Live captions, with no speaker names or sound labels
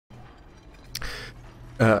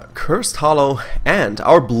Cursed Hollow and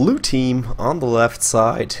our blue team on the left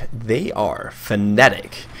side, they are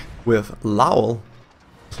Fnatic with Lowell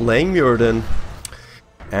playing Muradin,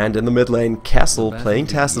 and in the mid lane Castle playing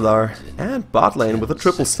Tassadar, and bot lane with a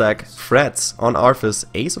triple stack Freds on Arthas,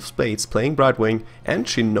 Ace of Spades playing Brightwing, and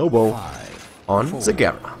Shinobo on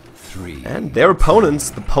Zagara. And their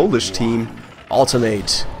opponents, the Polish team,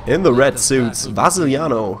 alternate in the red suits.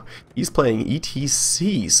 Vasiliano, he's playing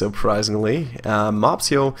ETC, surprisingly.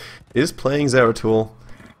 Mopsio is playing Zeratul.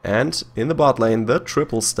 And in the bot lane, the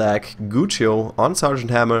triple stack, Guccio on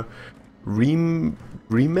Sergeant Hammer, Rematch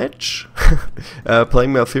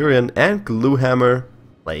playing Malfurion, and Gluehammer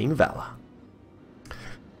playing Vala.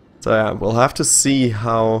 So yeah, we'll have to see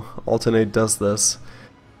how Alternate does this.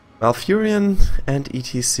 Malfurion and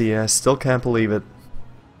ETC, I still can't believe it.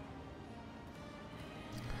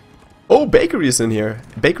 Oh, Bakery is in here.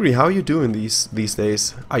 Bakery, how are you doing these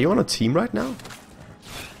days? Are you on a team right now?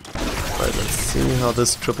 Alright, let's see how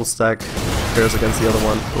this triple stack fares against the other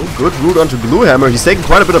one. Oh, good root onto Gluehammer. He's taking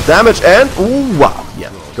quite a bit of damage and... oh, wow.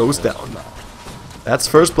 Yeah, goes down. That's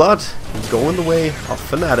first blood. Going the way of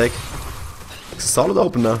Fnatic. Solid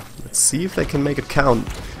opener. Let's see if they can make it count.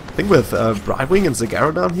 I think with Brightwing and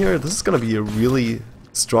Zagara down here, this is going to be a really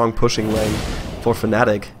strong pushing lane for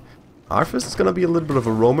Fnatic. Arthas is going to be a little bit of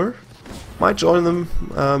a roamer. Might join them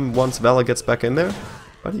once Vala gets back in there.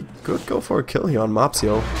 But he could go for a kill here on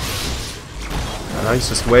Mopsio. And now he's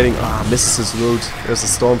just waiting. Ah, misses his root. There's a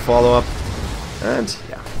storm follow-up. And,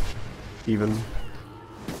 yeah. Even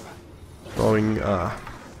throwing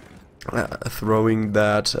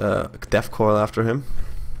that Death Coil after him.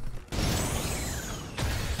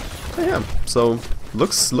 But yeah, so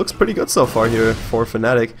looks pretty good so far here for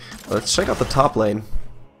Fnatic. Let's check out the top lane.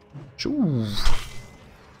 Ooh.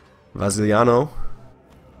 Vasiliano.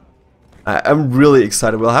 I'm really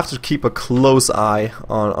excited. We'll have to keep a close eye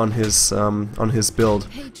on his build.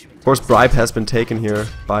 Of course, Bribe has been taken here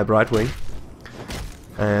by Brightwing.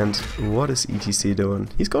 And what is ETC doing?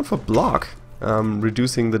 He's going for block,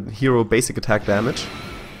 reducing the hero basic attack damage.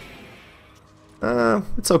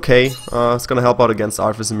 It's okay. It's gonna help out against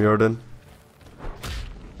Arthas and Muradin.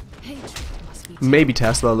 Maybe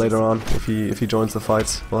Tesla later on if he joins the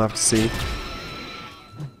fights. We'll have to see.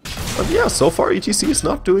 But yeah, so far ETC is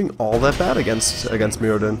not doing all that bad against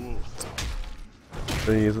Muradin.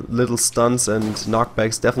 The little stuns and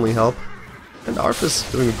knockbacks definitely help. And Arthas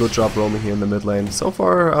doing a good job roaming here in the mid lane. So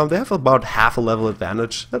far, they have about half a level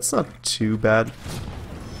advantage. That's not too bad.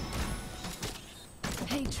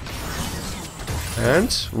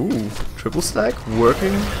 And, ooh, triple stack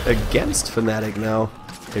working against Fnatic now.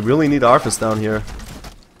 They really need Arthas down here.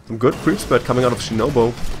 Some good creep spread coming out of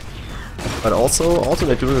Shinobo. But also,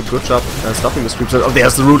 Alternate doing a good job stopping the creep spread. Oh,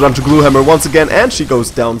 there's the root onto Gluehammer once again, and she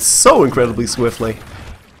goes down so incredibly swiftly.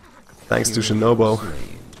 Thanks to Shinobo.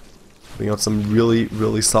 We got some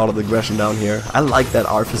really solid aggression down here. I like that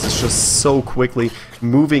Arthas is just so quickly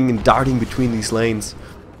moving and darting between these lanes.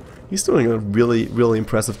 He's doing a really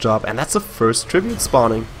impressive job, and that's the first tribute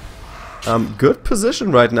spawning. Good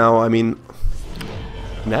position right now. I mean,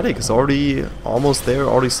 Fnatic is already almost there,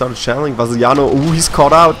 already started channeling. Vasiliano, ooh, he's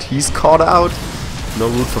caught out. He's caught out. No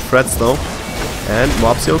root for Freds though. And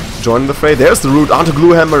Mopsio joining the fray. There's the root onto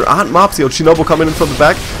Gluehammer and Mopsio. Shinobu coming in from the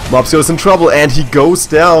back. Mopsio is in trouble and he goes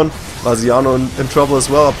down. Vasiliano in trouble as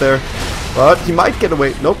well up there. But he might get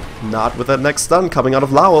away. Nope, not with that next stun coming out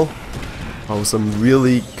of Lowell. Oh, some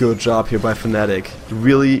really good job here by Fnatic.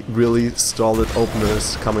 Really solid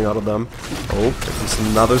openers coming out of them. Oh, there's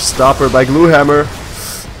another stopper by Gluehammer.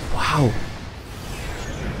 Wow.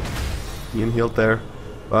 Ian healed there.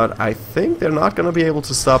 But I think they're not going to be able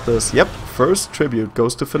to stop this. Yep, first tribute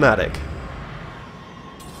goes to Fnatic.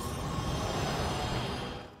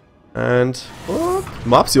 And, oh,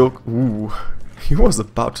 Mopsio, ooh, he was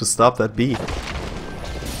about to stop that B.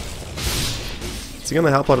 Is he going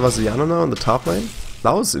to help out Vasiliano now in the top lane?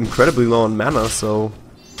 That was incredibly low on mana, so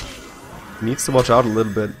he needs to watch out a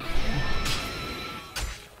little bit.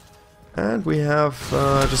 And we have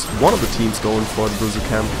just one of the teams going for the Bruiser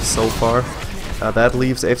camp so far. That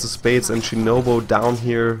leaves Ace of Spades and Shinobo down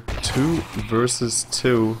here 2 versus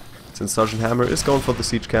 2, since Sergeant Hammer is going for the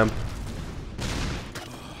siege camp.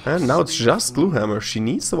 And now it's just Gluehammer. She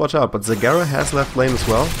needs to watch out, but Zagara has left lane as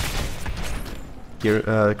well.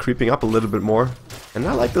 Here, creeping up a little bit more. And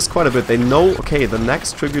I like this quite a bit. They know, okay, the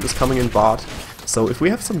next tribute is coming in bot. So if we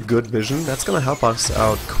have some good vision, that's gonna help us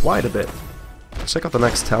out quite a bit. Let's check out the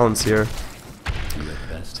next talents here.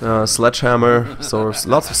 Sledgehammer, so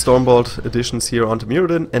lots of Stormbolt additions here onto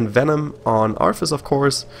Muradin, and Venom on Arthas, of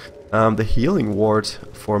course. The healing ward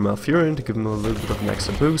for Malfurion to give him a little bit of an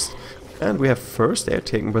extra boost. And we have first air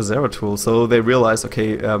taken by Zeratul, so they realize,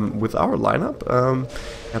 okay, with our lineup,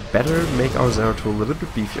 I better make our Zeratul a little bit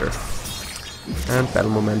beefier. And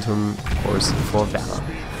battle momentum, of course, for Valor.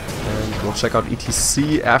 And we'll check out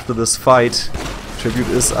ETC after this fight. Tribute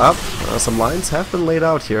is up, some lines have been laid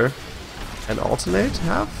out here. And Alternate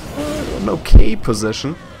have an okay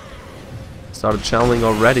position. Started channeling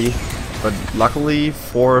already, but luckily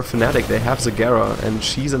for Fnatic they have Zagara, and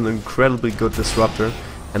she's an incredibly good disruptor.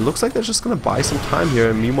 And looks like they're just gonna buy some time here,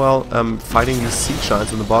 and meanwhile fighting these Siege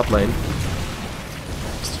Giants in the bot lane.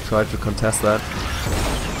 Just to try to contest that.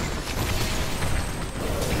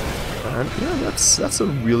 And yeah, that's a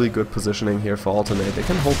really good positioning here for Alternate. They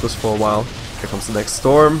can hold this for a while. Here comes the next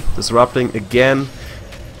storm, disrupting again.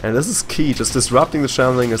 And this is key, just disrupting the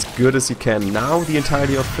channeling as good as you can. Now the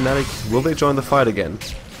entirety of Fnatic, will they join the fight again?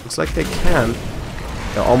 Looks like they can.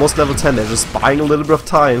 They're almost level 10, they're just buying a little bit of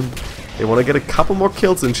time. They want to get a couple more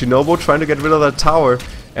kills in. Shinobu trying to get rid of that tower.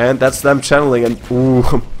 And that's them channeling, and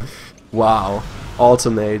ooh, wow.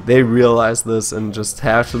 Alternate, they realize this and just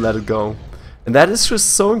have to let it go. And that is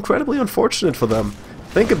just so incredibly unfortunate for them.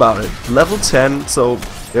 Think about it, level 10, so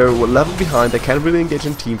they're a level behind, they can't really engage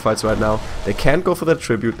in team fights right now, they can't go for that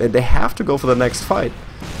tribute, and they have to go for the next fight.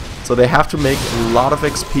 So they have to make a lot of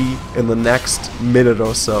XP in the next minute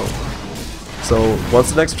or so. So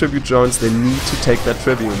once the next tribute joins, they need to take that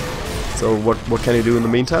tribute. So what can you do in the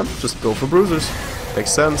meantime? Just go for bruisers.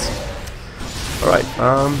 Makes sense. Alright,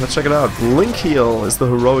 let's check it out. Blink Heal is the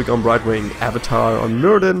heroic on Brightwing, Avatar on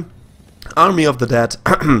Muradin, Army of the Dead,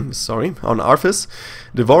 sorry, on Arthas,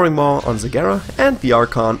 Devouring Maw on Zagara, and the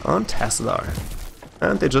Archon on Tassadar.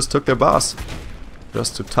 And they just took their boss,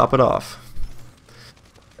 just to top it off.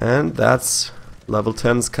 And that's level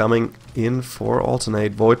 10s coming in for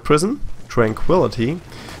Alternate. Void Prison, Tranquility,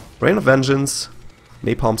 Rain of Vengeance,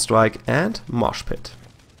 Napalm Strike, and Mosh Pit.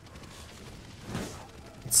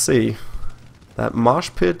 Let's see. That Mosh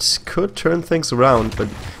Pit could turn things around, but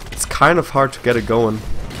it's kind of hard to get it going.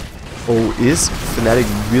 Oh, is Fnatic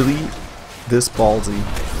really this ballsy?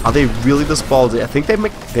 Are they really this ballsy? I think they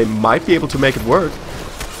might be able to make it work.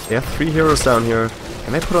 They have 3 heroes down here.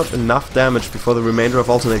 Can they put up enough damage before the remainder of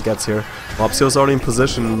Alternate gets here? Mopsio's already in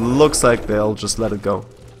position. Looks like they'll just let it go.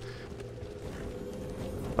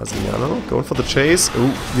 Vaziano going for the chase.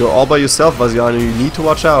 Ooh, you're all by yourself, Vaziano. You need to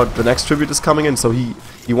watch out. The next tribute is coming in, so he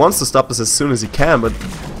wants to stop this as soon as he can, but...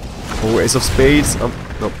 Oh, Ace of Spades.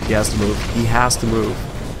 Nope, he has to move. He has to move.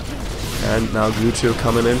 And now Guccio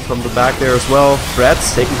coming in from the back there as well.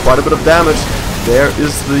 Fred's taking quite a bit of damage. There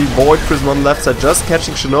is the Void Prism on the left side just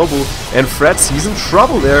catching Shinobu. And Fred's, he's in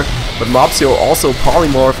trouble there. But Mopsio also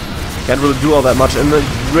polymorph. Can't really do all that much. And the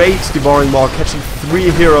great Devouring Maw catching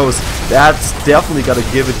 3 heroes. That's definitely got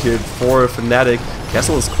to give it here for Fnatic.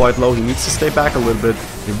 Kessel is quite low. He needs to stay back a little bit.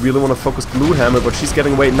 They really want to focus Bluehammer, but she's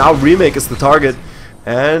getting away. Now Remake is the target.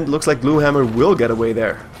 And looks like Bluehammer will get away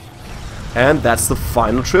there. And that's the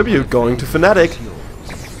final tribute going to Fnatic.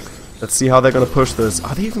 Let's see how they're gonna push this.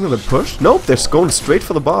 Are they even gonna push? Nope, they're going straight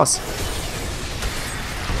for the boss.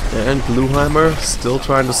 And Bluehammer still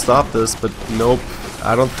trying to stop this, but nope.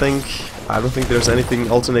 I don't think there's anything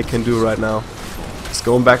Alternate can do right now. Just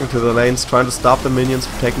going back into the lanes, trying to stop the minions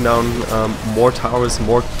from taking down more towers,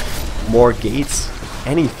 more gates,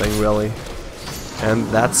 anything really. And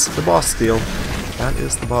that's the boss steal. That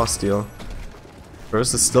is the boss steal.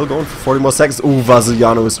 First is still going for 40 more seconds. Ooh,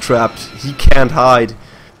 Vasiliano is trapped. He can't hide.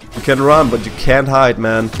 You can run, but you can't hide,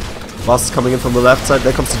 man. Boss is coming in from the left side.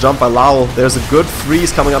 There comes the jump by Lao. There's a good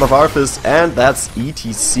freeze coming out of Arthas. And that's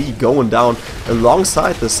ETC going down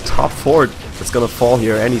alongside this top fort that's gonna fall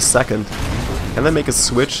here any second. Can they make a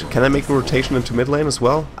switch? Can they make a rotation into mid lane as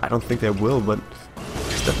well? I don't think they will, but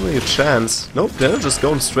there's definitely a chance. Nope, they're just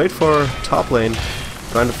going straight for top lane.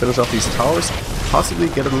 Trying to finish off these towers. Possibly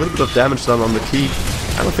get a little bit of damage done on the keep.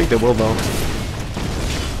 I don't think they will though.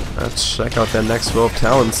 Let's check out their next row of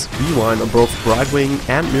talents. Rewind on both Brightwing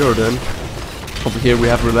and Muradin. Over here we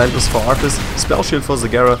have Relentless for Arthas, Spell Shield for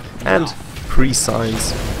Zagara, and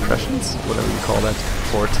Pre-Signs, Impressions, whatever you call that,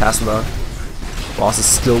 for Tassadar. Boss is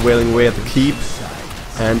still wailing away at the keep.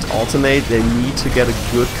 And Alternate, they need to get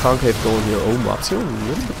a good concave going here. Oh, Mopsio a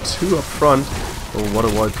little bit too up front. Oh, what a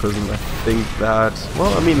Void Prism. I think that...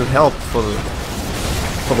 Well, I mean, it helped for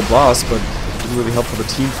the boss, but it didn't really help for the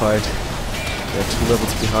team fight. They're 2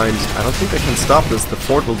 levels behind. I don't think they can stop this. The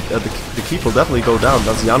fort will... the keep will definitely go down.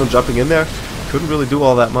 Daziano jumping in there. Couldn't really do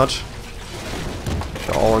all that much.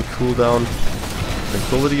 They're all on cooldown.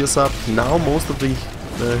 Tranquility is up. Now most of the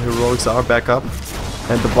heroics are back up.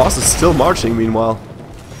 And the boss is still marching, meanwhile.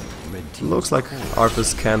 Looks like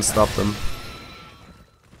Arthas can stop them.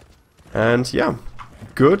 And yeah,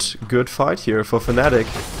 good fight here for Fnatic.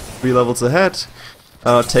 3 levels ahead,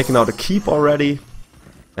 taking out a keep already.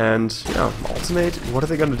 And yeah, Alternate, what are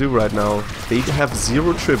they gonna do right now? They have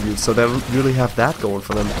 0 tributes, so they don't really have that going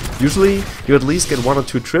for them. Usually, you at least get 1 or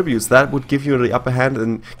 2 tributes. That would give you the upper hand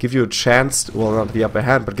and give you a chance, well, not the upper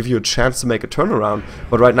hand, but give you a chance to make a turnaround.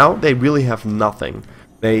 But right now, they really have nothing.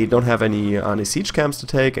 They don't have any siege camps to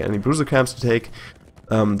take, any bruiser camps to take.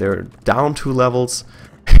 They're down 2 levels.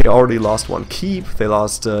 They already lost 1 keep. They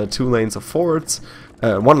lost 2 lanes of forts,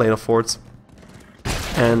 1 lane of forts.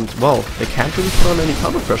 And, well, they can't really put on any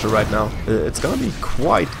counter pressure right now. It's gonna be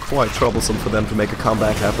quite troublesome for them to make a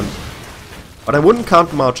comeback happen. But I wouldn't count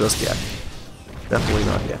them out just yet. Definitely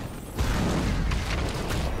not yet.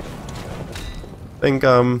 I think,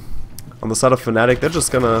 on the side of Fnatic, they're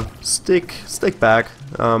just gonna stick back,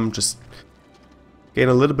 just gain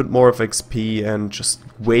a little bit more of XP and just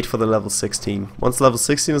wait for the level 16. Once level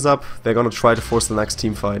 16 is up, they're gonna try to force the next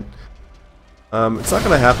team fight. It's not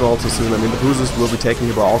gonna happen all too soon. I mean, the bruisers will be taken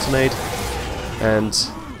here by Alternate, and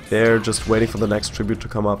they're just waiting for the next tribute to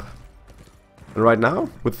come up. And right now,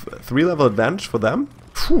 with 3 level advantage for them,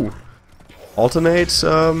 phew, Alternate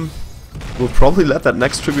will probably let that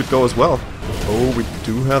next tribute go as well. Oh, we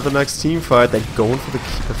do have the next team fight. They're going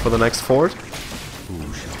for the next fort.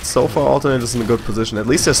 So far, Alternate is in a good position. At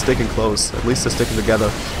least they're sticking close. At least they're sticking together.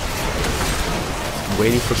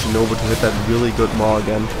 Waiting for Shinobu to hit that really good maul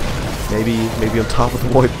again. Maybe on top of the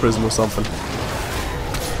Void Prism or something.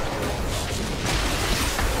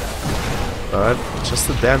 Alright, just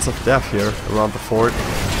a dance of death here around the fort.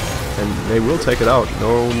 And they will take it out.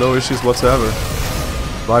 No issues whatsoever.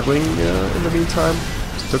 Right Wing, in the meantime,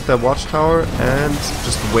 took that watchtower and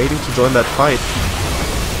just waiting to join that fight.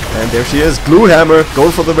 And there she is, Gloomhammer,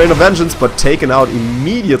 going for the Rain of Vengeance, but taken out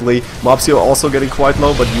immediately. Mopsio also getting quite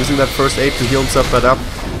low, but using that first aid to heal himself right up.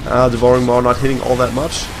 Devouring Maw not hitting all that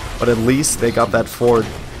much, but at least they got that fort.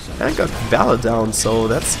 And got Valor down, so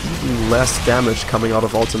that's even less damage coming out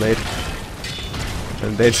of Alternate.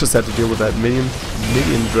 And they just had to deal with that minion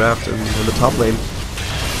draft in the top lane.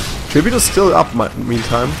 Tribute is still up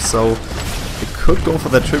meantime, so they could go for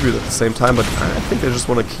that tribute at the same time, but I think they just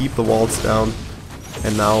want to keep the walls down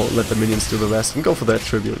and now let the minions do the rest and go for that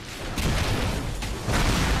tribute.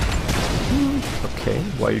 Okay,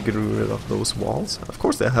 why are you getting rid of those walls? Of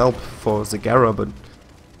course they help for Zagara, but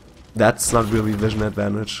that's not really vision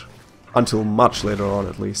advantage. Until much later on,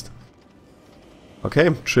 at least. Okay,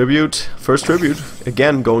 tribute. First tribute.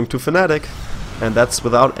 Again, going to Fnatic. And that's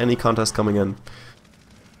without any contest coming in.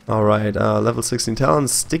 Alright, level 16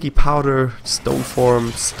 talents, Sticky Powder, Stone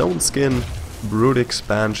Form, Stone Skin, Brood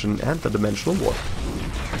Expansion, and the Dimensional Warp.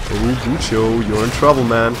 Oh, Guccio, you're in trouble,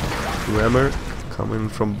 man. Grammar coming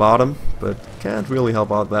from bottom, but can't really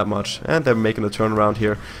help out that much. And they're making a turnaround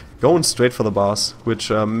here. Going straight for the boss,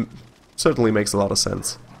 which certainly makes a lot of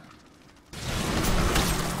sense.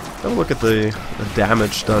 Have a look at the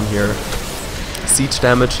damage done here. Siege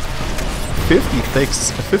damage,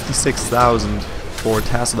 56,000 for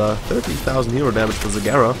Tassadar, 13,000 hero damage for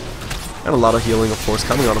Zagara, and a lot of healing, of course,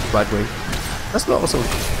 coming out of Right Wing. That's also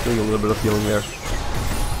doing a little bit of healing there.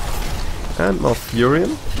 And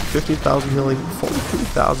Malfurion, 15,000 healing,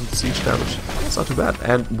 43,000 siege damage. That's not too bad.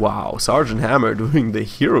 And wow, Sergeant Hammer doing the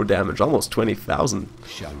hero damage, almost 20,000.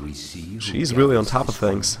 She's really on top of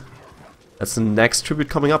things. That's the next tribute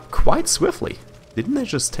coming up quite swiftly. Didn't they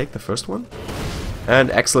just take the first one?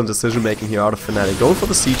 And excellent decision making here out of Fnatic. Going for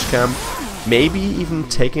the siege camp, maybe even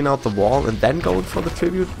taking out the wall and then going for the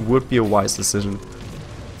tribute would be a wise decision.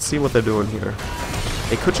 Let's see what they're doing here.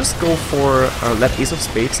 They could just go for, let Ace of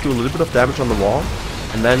Spades do a little bit of damage on the wall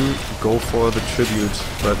and then go for the tribute.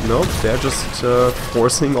 But nope, they're just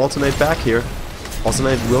forcing Alternate back here.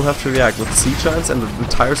 Alternate will have to react with Sea Giants and the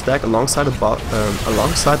entire stack alongside the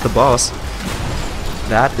boss.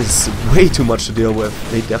 That is way too much to deal with.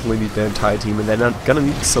 They definitely need their entire team, and they're not gonna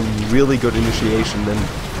need some really good initiation. And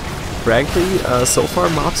frankly, so far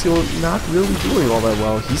Mopsio not really doing all that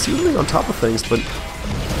well. He's usually on top of things, but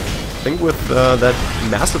I think with that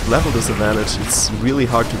massive level disadvantage, it's really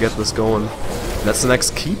hard to get this going. That's the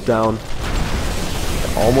next keep down.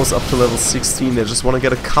 They're almost up to level 16. They just want to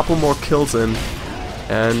get a couple more kills in.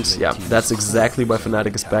 And yeah, that's exactly why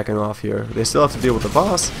Fnatic is backing off here. They still have to deal with the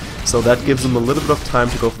boss, so that gives them a little bit of time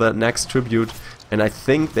to go for that next tribute. And I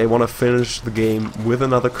think they want to finish the game with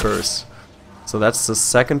another curse. So that's the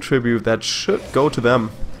second tribute that should go to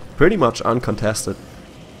them, pretty much uncontested.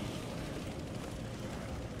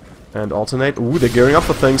 And Alternate, ooh, they're gearing up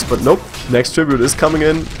for things, but nope, next tribute is coming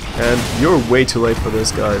in, and you're way too late for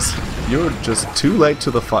this, guys. You're just too late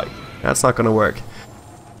to the fight. That's not gonna work.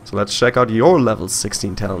 So let's check out your level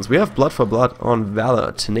 16 talents. We have Blood for Blood on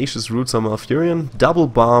Valor, Tenacious Roots on Malfurion, Double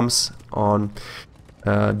Bombs on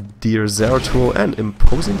Dear Zeratul, and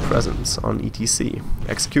Imposing Presence on ETC.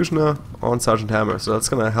 Executioner on Sergeant Hammer, so that's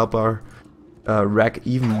gonna help our rack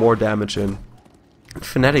even more damage in.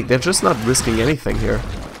 Fnatic, they're just not risking anything here.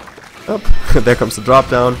 Oh, there comes the drop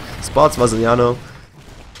down, spots Vasiliano.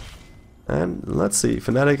 And let's see,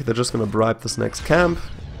 Fnatic, they're just gonna bribe this next camp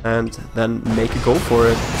and then make a go for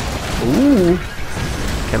it. Ooh!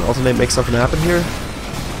 Can Alternate make something happen here?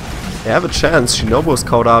 They have a chance. Shinobu's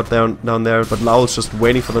caught out down there, but Lao's just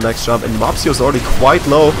waiting for the next jump, and Mopsio's already quite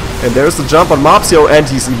low, and there's the jump on Mopsio, and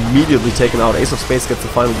he's immediately taken out. Ace of Spades gets the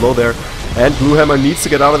final blow there, and Bluehammer needs to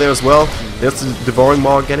get out of there as well. There's the Devouring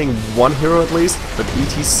Maw getting one hero at least, but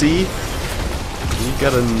ETC, you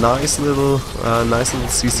get a nice little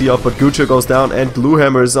CC up, but Guccio goes down, and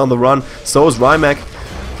Bluehammer is on the run, so is Rymek.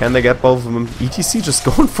 Can they get both of them? ETC just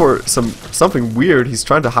going for something weird. He's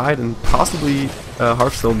trying to hide and possibly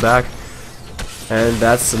Hearthstone back. And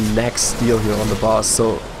that's the next steal here on the boss.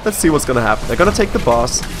 So let's see what's gonna happen. They're gonna take the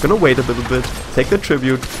boss, gonna wait a little bit, take the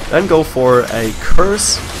tribute, then go for a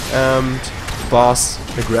curse and boss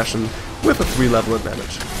aggression with a 3-level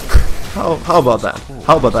advantage. How about that?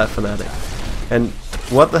 How about that, Fnatic? And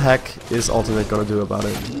what the heck is Alternate gonna do about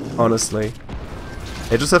it? Honestly.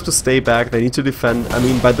 They just have to stay back. They need to defend. I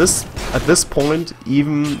mean, at this point,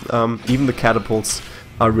 even the catapults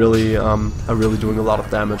are really doing a lot of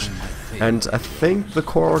damage. And I think the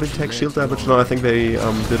core already takes shield damage. No, I think they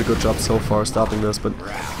did a good job so far stopping this. But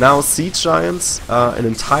now Siege Giants, an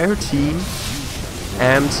entire team,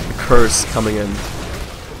 and a curse coming in.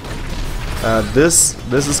 This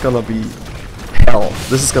is gonna be hell.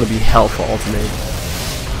 This is gonna be hell for Alternate.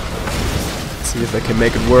 See if they can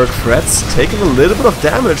make it work. Fred's taking a little bit of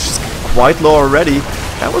damage. He's quite low already.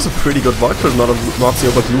 That was a pretty good Void Prison, not a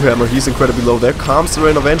Mopsio, but Bluehammer. He's incredibly low. There comes the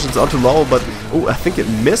Rain of Vengeance onto Lowell, but oh, I think it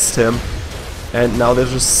missed him. And now they're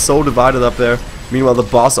just so divided up there. Meanwhile, the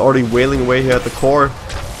boss already wailing away here at the core.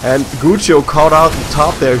 And Guccio caught out the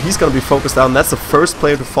top there. He's going to be focused down. That's the first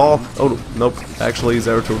player to fall. Oh, nope. Actually,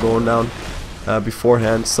 Zeratul going down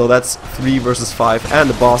beforehand. So that's 3 versus 5. And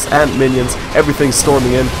the boss and minions. Everything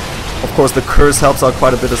storming in. Of course, the curse helps out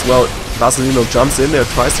quite a bit as well. Vasilino jumps in there,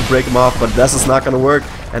 tries to break him off, but this is not going to work.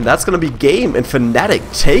 And that's going to be game, and Fnatic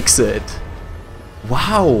takes it.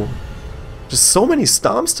 Wow. Just so many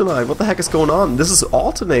stomps tonight. What the heck is going on? This is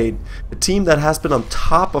Alternate, a team that has been on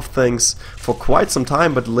top of things for quite some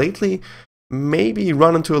time, but lately maybe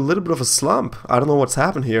run into a little bit of a slump. I don't know what's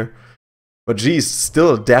happened here. But geez,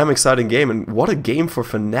 still a damn exciting game, and what a game for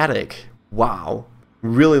Fnatic. Wow.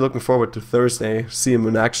 Really looking forward to Thursday, see him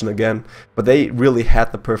in action again. But they really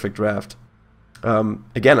had the perfect draft.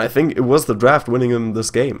 Again, I think it was the draft winning him this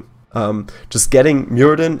game. Just getting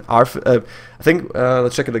Muradin, I think,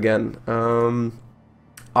 let's check it again.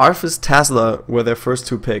 Arthas, Tazla were their first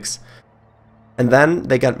 2 picks. And then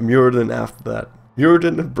they got Muradin after that.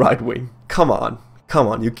 Muradin and Brightwing. Come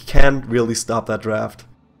on, you can't really stop that draft.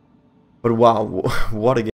 But wow, what a game.